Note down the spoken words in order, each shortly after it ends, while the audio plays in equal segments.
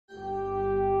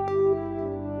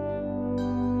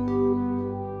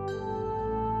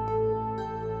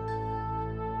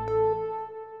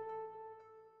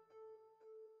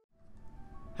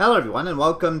Hello everyone and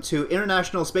welcome to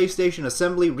International Space Station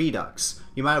Assembly Redux.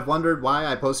 You might have wondered why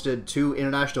I posted 2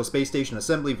 International Space Station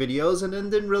Assembly videos and then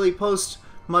didn't really post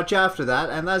much after that,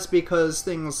 and that's because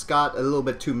things got a little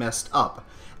bit too messed up.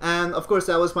 And of course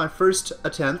that was my first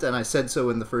attempt, and I said so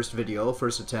in the first video,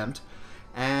 first attempt.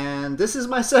 And this is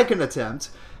my second attempt.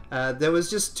 There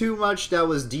was just too much that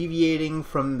was deviating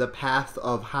from the path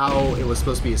of how it was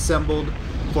supposed to be assembled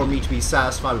for me to be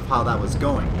satisfied with how that was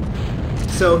going.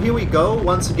 So here we go,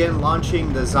 once again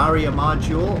launching the Zarya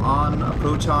module on a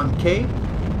Proton K,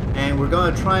 and we're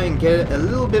going to try and get it a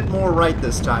little bit more right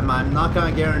this time. I'm not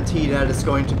going to guarantee that it's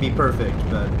going to be perfect,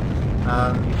 but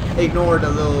ignore the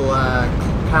little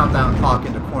countdown clock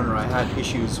in the corner. I had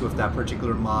issues with that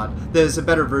particular mod. There's a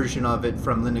better version of it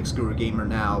from Linux Guru Gamer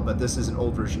now, but this is an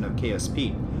old version of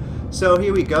KSP. So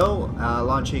here we go,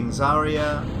 launching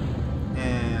Zarya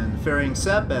and fairing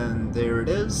SEP, and there it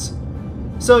is.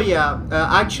 So yeah,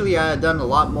 actually I had done a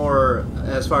lot more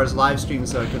as far as live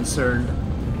streams are concerned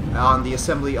on the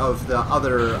assembly of the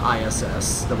other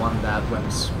ISS, the one that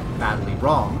went badly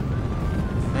wrong.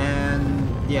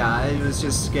 And yeah, it was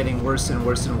just getting worse and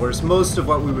worse and worse. Most of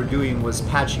what we were doing was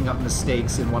patching up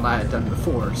mistakes in what I had done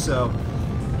before. So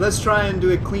let's try and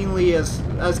do it cleanly as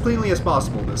cleanly as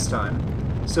possible this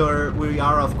time. So we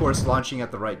are of course launching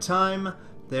at the right time.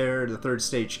 There, the third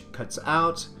stage cuts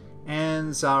out, and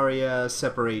Zarya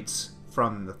separates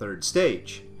from the third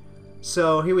stage.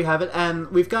 So here we have it, and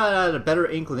we've got at a better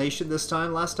inclination this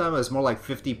time. Last time it was more like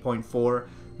 50.4.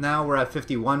 Now we're at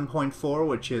 51.4,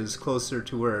 which is closer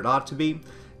to where it ought to be.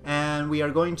 And we are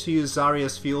going to use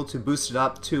Zarya's fuel to boost it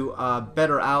up to a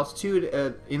better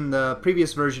altitude. In the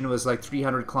previous version it was like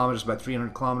 300 kilometers by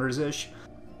 300 kilometers-ish.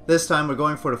 This time we're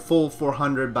going for the full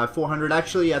 400 by 400.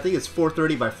 Actually, I think it's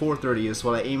 430 by 430 is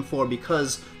what I aim for,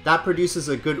 because that produces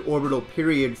a good orbital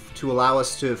period to allow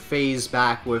us to phase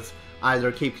back with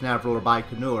either Cape Canaveral or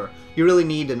Baikonur. You really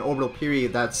need an orbital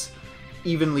period that's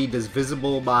evenly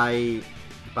divisible by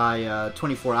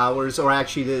 24 hours, or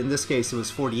actually in this case it was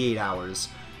 48 hours.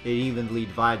 It evenly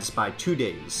divides by 2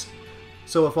 days.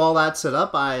 So with all that set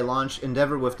up, I launched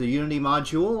Endeavour with the Unity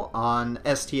module on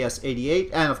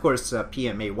STS-88, and of course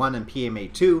PMA-1 and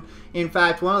PMA-2. In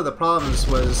fact, one of the problems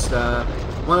was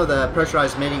one of the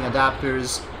pressurized mating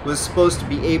adapters was supposed to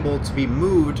be able to be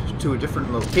moved to a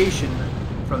different location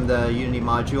from the Unity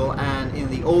module, and in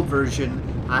the old version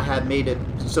I had made it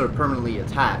sort of permanently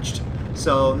attached.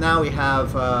 So now we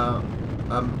have a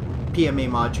PMA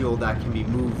module that can be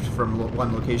moved from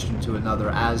one location to another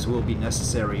as will be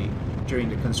necessary during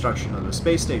the construction of the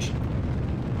space station.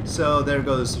 So there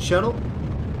goes the shuttle.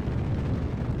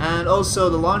 And also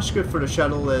the launch script for the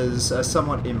shuttle is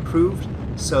somewhat improved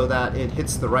so that it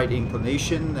hits the right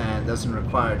inclination and doesn't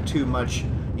require too much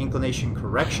inclination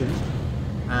correction,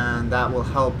 and that will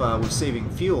help with saving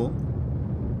fuel.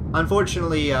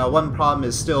 Unfortunately, one problem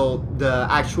is still the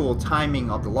actual timing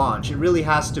of the launch. It really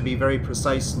has to be very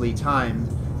precisely timed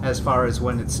as far as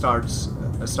when it starts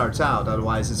out,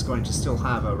 otherwise it's going to still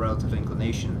have a relative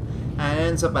inclination. And it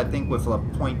ends up, I think, with a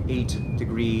 0.8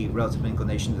 degree relative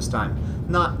inclination this time.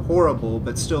 Not horrible,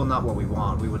 but still not what we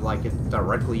want. We would like it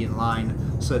directly in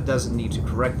line, so it doesn't need to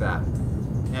correct that.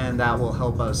 And that will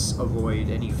help us avoid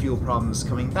any fuel problems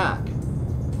coming back.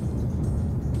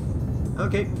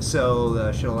 Okay, so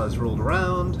the shuttle has rolled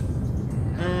around,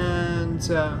 and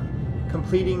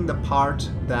completing the part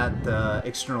that the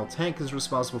external tank is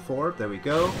responsible for. There we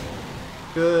go.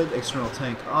 Good, external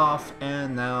tank off,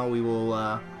 and now we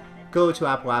will go to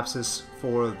apoapsis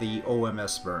for the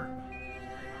OMS burn.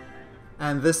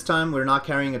 And this time we're not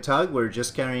carrying a tug, we're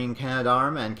just carrying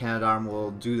Canadarm, and Canadarm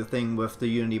will do the thing with the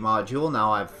Unity module.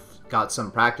 Now I've got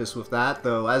some practice with that,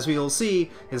 though as we will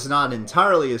see, it's not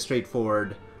entirely a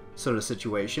straightforward sort of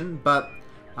situation, but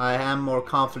I am more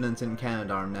confident in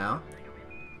Canadarm now.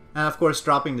 And of course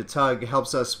dropping the tug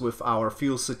helps us with our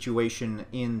fuel situation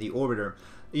in the orbiter.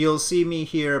 You'll see me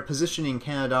here positioning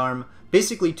Canadarm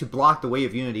basically to block the way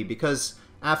of Unity, because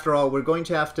after all we're going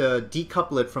to have to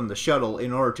decouple it from the shuttle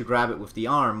in order to grab it with the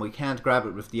arm. We can't grab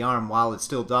it with the arm while it's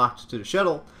still docked to the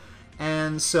shuttle,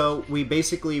 and so we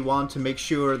basically want to make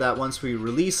sure that once we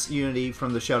release Unity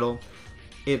from the shuttle,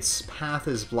 its path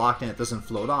is blocked and it doesn't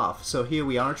float off. So here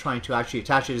we are trying to actually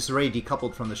attach it. It's already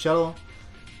decoupled from the shuttle,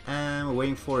 and we're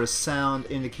waiting for a sound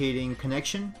indicating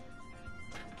connection,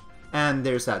 and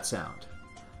there's that sound.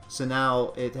 So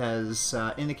now it has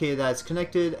indicated that it's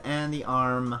connected and the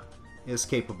arm is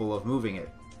capable of moving it.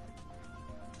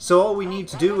 So all we need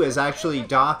to do is actually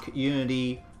dock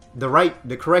Unity,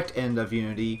 the correct end of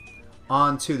Unity,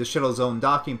 onto the shuttle's own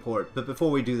docking port. But before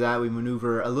we do that, we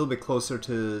maneuver a little bit closer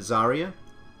to Zarya.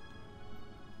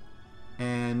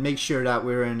 and make sure that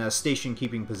we're in a station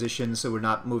keeping position so we're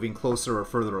not moving closer or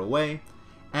further away.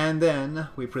 And then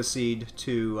we proceed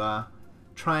to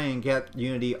try and get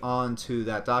Unity onto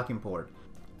that docking port.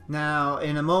 Now,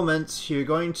 in a moment, you're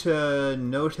going to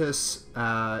notice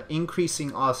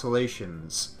increasing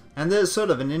oscillations. And there's sort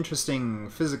of an interesting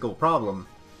physical problem.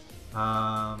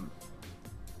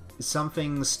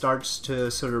 Something starts to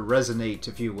sort of resonate,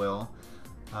 if you will.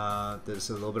 There's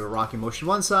a little bit of rocky motion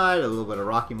one side, a little bit of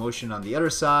rocky motion on the other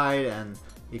side, and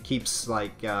it keeps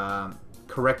like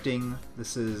correcting.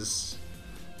 This is...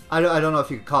 I don't know if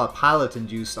you could call it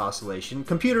pilot-induced oscillation,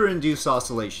 computer-induced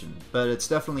oscillation, but it's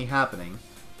definitely happening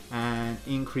and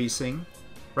increasing.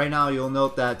 Right now, you'll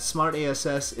note that Smart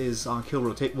ASS is on kill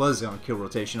was on kill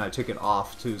rotation. I took it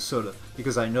off to sort of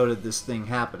because I noted this thing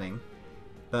happening,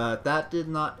 but that did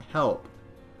not help.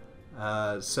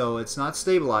 So it's not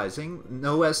stabilizing.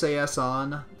 No SAS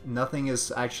on. Nothing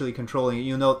is actually controlling it.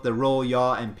 You note the roll,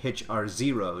 yaw, and pitch are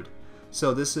zeroed.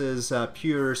 So this is a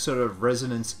pure sort of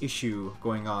resonance issue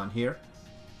going on here.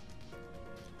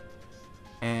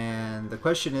 And the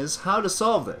question is how to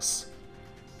solve this.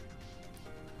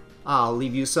 I'll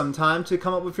leave you some time to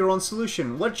come up with your own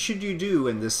solution. What should you do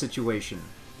in this situation?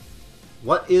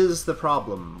 What is the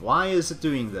problem? Why is it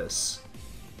doing this?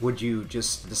 Would you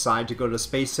just decide to go to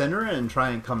Space Center and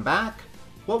try and come back?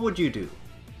 What would you do?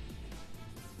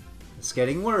 It's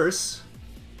getting worse.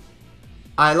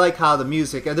 I like how the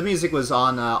music was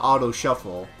on auto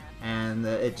shuffle, and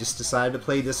it just decided to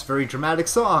play this very dramatic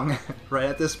song right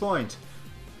at this point.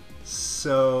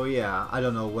 So yeah, I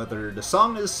don't know whether the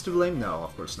song is to blame. No,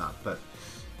 of course not, but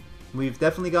we've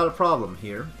definitely got a problem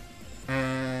here,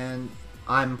 and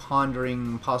I'm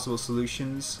pondering possible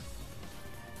solutions.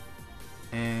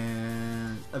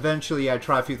 And eventually I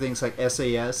try a few things like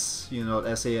SAS. You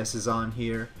know, SAS is on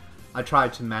here. I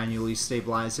tried to manually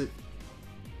stabilize it.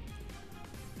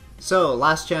 So,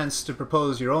 last chance to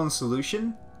propose your own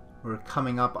solution. We're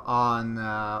coming up on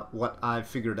what I've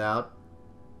figured out.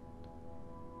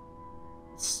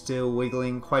 It's still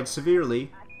wiggling quite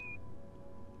severely.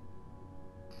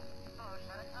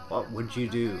 What would you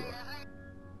do?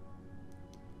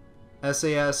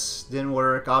 SAS didn't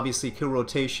work. Obviously, kill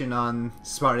rotation on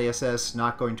Smart ASS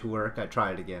not going to work. I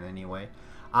tried again anyway.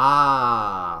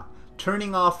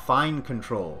 Turning off fine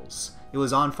controls. It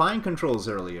was on fine controls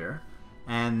earlier,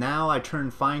 and now I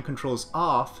turned fine controls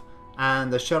off,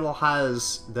 and the shuttle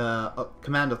has the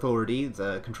command authority,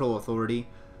 the control authority,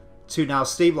 to now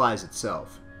stabilize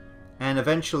itself. And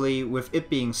eventually, with it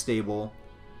being stable,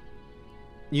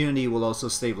 Unity will also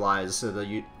stabilize, so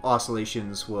the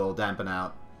oscillations will dampen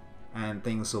out, and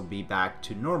things will be back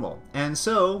to normal. And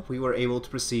so we were able to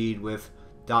proceed with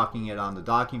docking it on the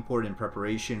docking port in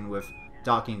preparation with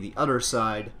docking the other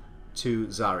side to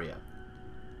Zarya.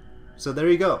 So there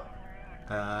you go.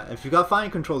 If you've got fine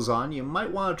controls on, you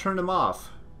might want to turn them off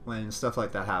when stuff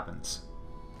like that happens.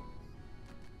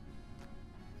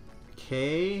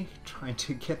 Okay, trying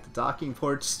to get the docking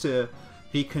ports to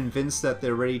be convinced that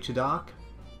they're ready to dock.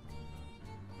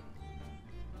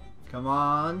 Come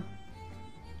on.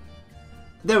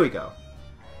 There we go.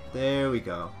 There we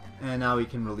go. And now we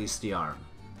can release the arm.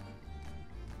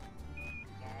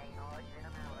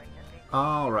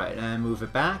 Alright, and move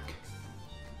it back.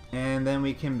 And then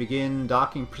we can begin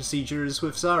docking procedures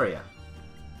with Zarya.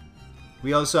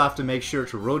 We also have to make sure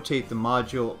to rotate the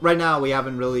module. Right now we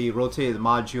haven't really rotated the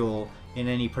module in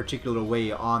any particular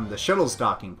way on the shuttle's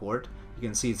docking port. You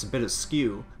can see it's a bit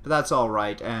askew, but that's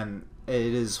alright, and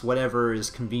it is whatever is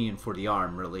convenient for the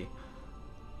arm, really.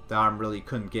 The arm really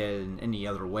couldn't get in any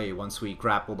other way once we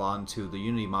grappled onto the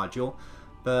Unity module.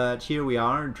 But here we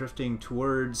are, drifting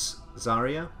towards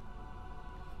Zarya.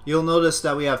 You'll notice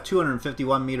that we have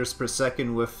 251 meters per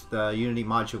second with the Unity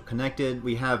module connected.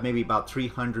 We have maybe about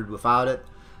 300 without it.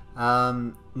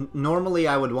 Normally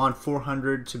I would want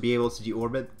 400 to be able to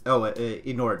deorbit. Oh,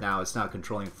 ignore it now. It's not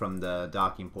controlling from the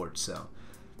docking port, so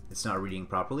it's not reading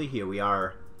properly. Here we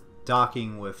are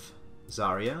docking with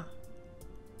Zarya.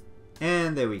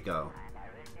 And there we go.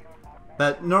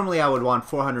 But normally I would want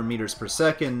 400 meters per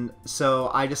second, so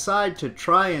I decided to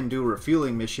try and do a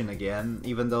refueling mission again,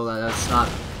 even though that's not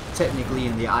technically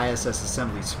in the ISS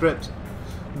assembly script.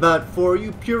 But for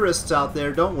you purists out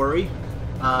there, don't worry,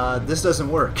 this doesn't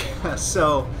work.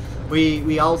 So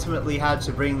we ultimately had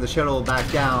to bring the shuttle back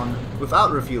down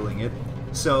without refueling it,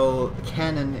 so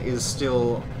Canon is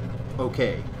still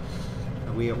okay.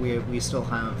 We still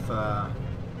have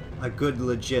a good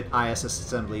legit ISS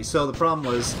assembly. So the problem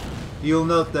was, you'll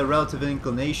note the relative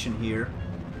inclination here,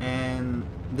 and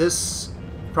this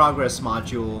Progress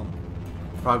module,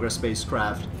 Progress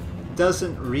spacecraft,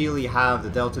 doesn't really have the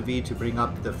delta V to bring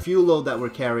up the fuel load that we're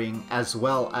carrying as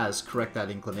well as correct that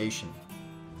inclination.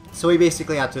 So we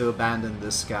basically had to abandon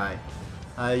this guy.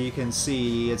 You can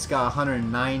see it's got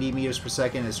 190 meters per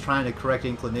second. It's trying to correct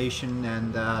inclination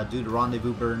and do the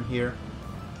rendezvous burn here.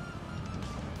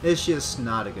 It's just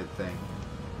not a good thing.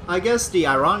 I guess the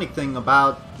ironic thing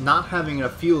about not having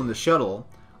enough fuel in the shuttle,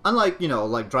 unlike, you know,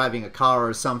 like driving a car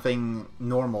or something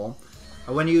normal,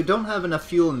 when you don't have enough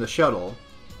fuel in the shuttle,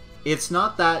 it's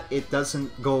not that it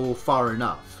doesn't go far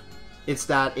enough. It's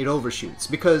that it overshoots.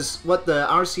 Because what the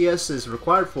RCS is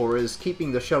required for is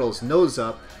keeping the shuttle's nose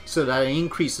up so that it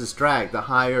increases drag. The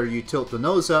higher you tilt the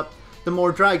nose up, the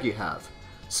more drag you have.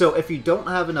 So if you don't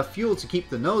have enough fuel to keep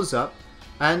the nose up,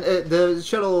 and the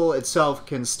shuttle itself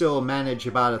can still manage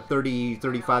about a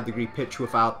 30-35 degree pitch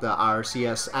without the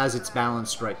RCS as it's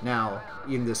balanced right now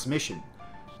in this mission.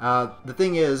 The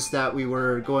thing is that we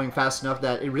were going fast enough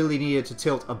that it really needed to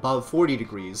tilt above 40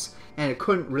 degrees, and it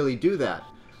couldn't really do that.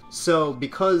 So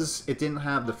because it didn't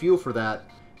have the fuel for that,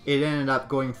 it ended up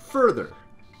going further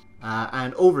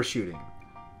and overshooting.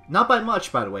 Not by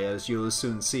much, by the way, as you'll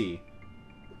soon see.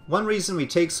 One reason we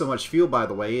take so much fuel, by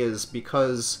the way, is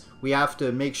because we have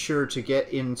to make sure to get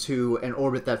into an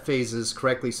orbit that phases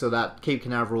correctly so that Cape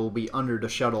Canaveral will be under the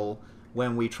shuttle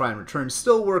when we try and return.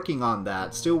 Still working on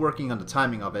that, still working on the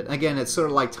timing of it. Again, it's sort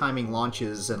of like timing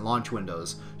launches and launch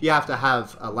windows. You have to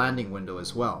have a landing window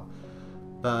as well.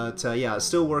 But yeah,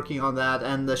 still working on that,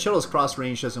 and the shuttle's cross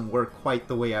range doesn't work quite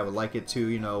the way I would like it to,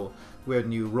 you know,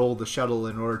 when you roll the shuttle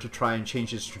in order to try and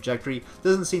change its trajectory. It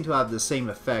doesn't seem to have the same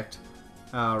effect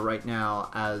right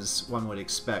now as one would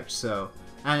expect, so...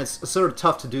 And it's sort of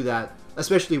tough to do that,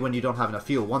 especially when you don't have enough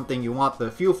fuel. One thing you want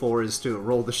the fuel for is to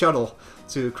roll the shuttle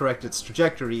to correct its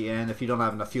trajectory, and if you don't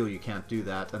have enough fuel, you can't do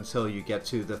that until you get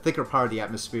to the thicker part of the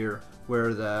atmosphere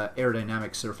where the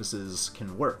aerodynamic surfaces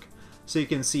can work. So you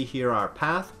can see here our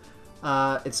path.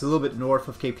 It's a little bit north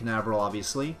of Cape Canaveral,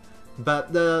 obviously,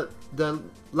 but the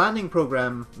landing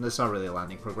program, it's not really a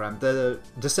landing program, the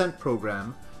descent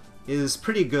program is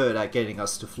pretty good at getting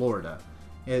us to Florida.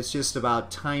 It's just about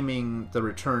timing the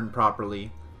return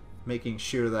properly, making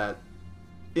sure that,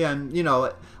 yeah, and you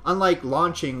know, unlike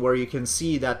launching where you can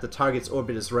see that the target's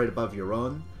orbit is right above your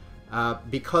own,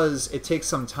 because it takes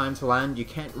some time to land, you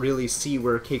can't really see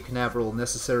where Cape Canaveral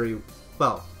necessarily,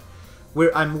 well,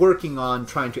 I'm working on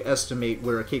trying to estimate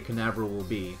where Cape Canaveral will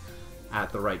be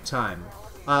at the right time.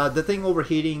 The thing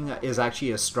overheating is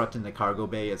actually a strut in the cargo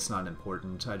bay. It's not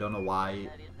important. I don't know why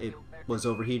it was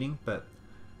overheating, but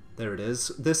there it is.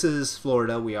 This is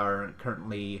Florida. We are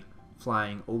currently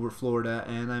flying over Florida,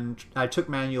 and I took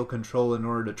manual control in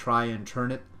order to try and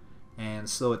turn it and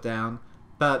slow it down,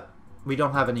 but we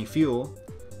don't have any fuel,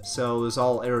 so it was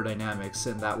all aerodynamics,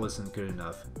 and that wasn't good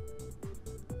enough.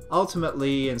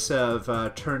 Ultimately, instead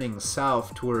of turning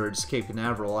south towards Cape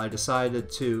Canaveral, I decided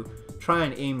to try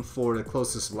and aim for the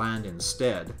closest land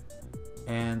instead,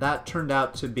 and that turned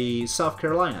out to be South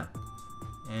Carolina.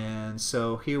 And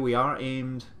so here we are,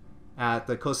 aimed at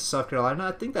the coast of South Carolina.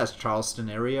 I think that's Charleston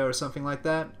area or something like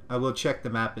that. I will check the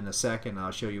map in a second.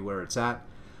 I'll show you where it's at.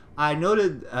 I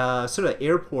noted sort of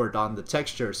airport on the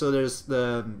texture. So there's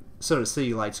the sort of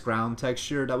City Lights ground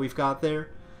texture that we've got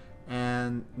there,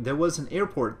 and there was an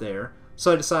airport there,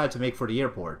 so I decided to make for the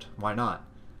airport. Why not?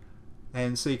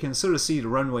 And so you can sort of see the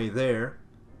runway there,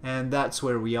 and that's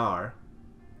where we are.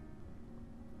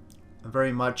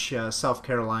 Very much South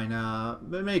Carolina,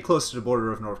 maybe close to the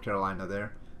border of North Carolina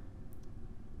there.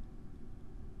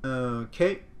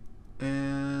 Okay,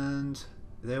 and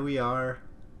there we are,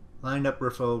 lined up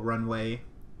with a runway.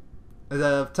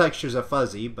 The textures are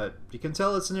fuzzy, but you can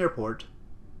tell it's an airport.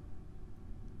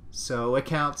 So it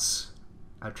counts.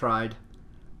 I've tried.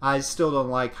 I still don't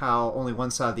like how only one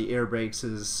side of the air brakes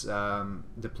is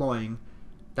deploying.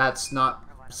 That's not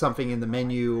something in the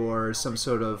menu or some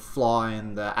sort of flaw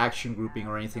in the action grouping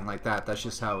or anything like that. That's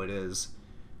just how it is.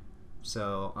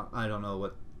 So I don't know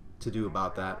what to do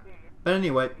about that. But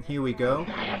anyway, here we go.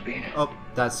 Oh,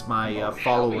 that's my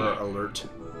follower alert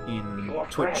in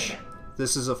Twitch.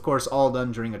 This is, of course, all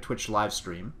done during a Twitch live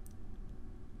stream.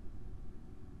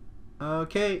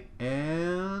 Okay,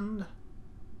 and...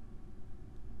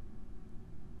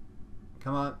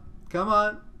 Come on, come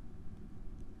on!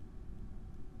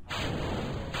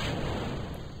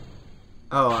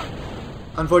 Oh,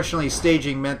 unfortunately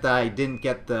staging meant that I didn't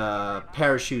get the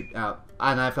parachute out,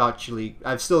 and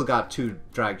I've still got 2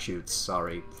 drag chutes,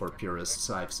 sorry for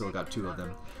purists, I've still got 2 of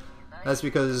them. That's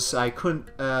because I couldn't,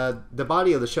 the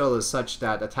body of the shuttle is such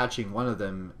that attaching one of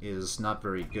them is not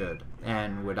very good,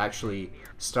 and would actually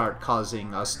start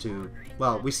causing us to,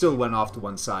 well, we still went off to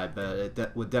one side, but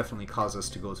it would definitely cause us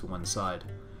to go to one side.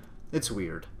 It's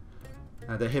weird.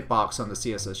 The hitbox on the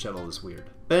CSS shuttle is weird.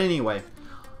 But anyway,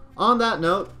 on that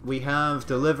note, we have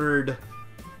delivered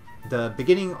the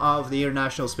beginning of the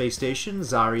International Space Station.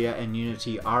 Zarya and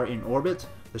Unity are in orbit.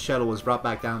 The shuttle was brought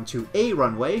back down to a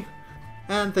runway,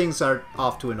 and things are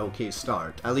off to an okay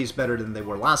start, at least better than they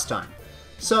were last time.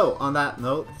 So, on that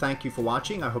note, thank you for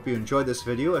watching. I hope you enjoyed this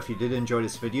video. If you did enjoy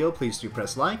this video, please do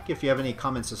press like. If you have any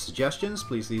comments or suggestions,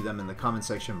 please leave them in the comment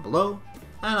section below,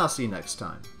 and I'll see you next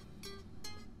time.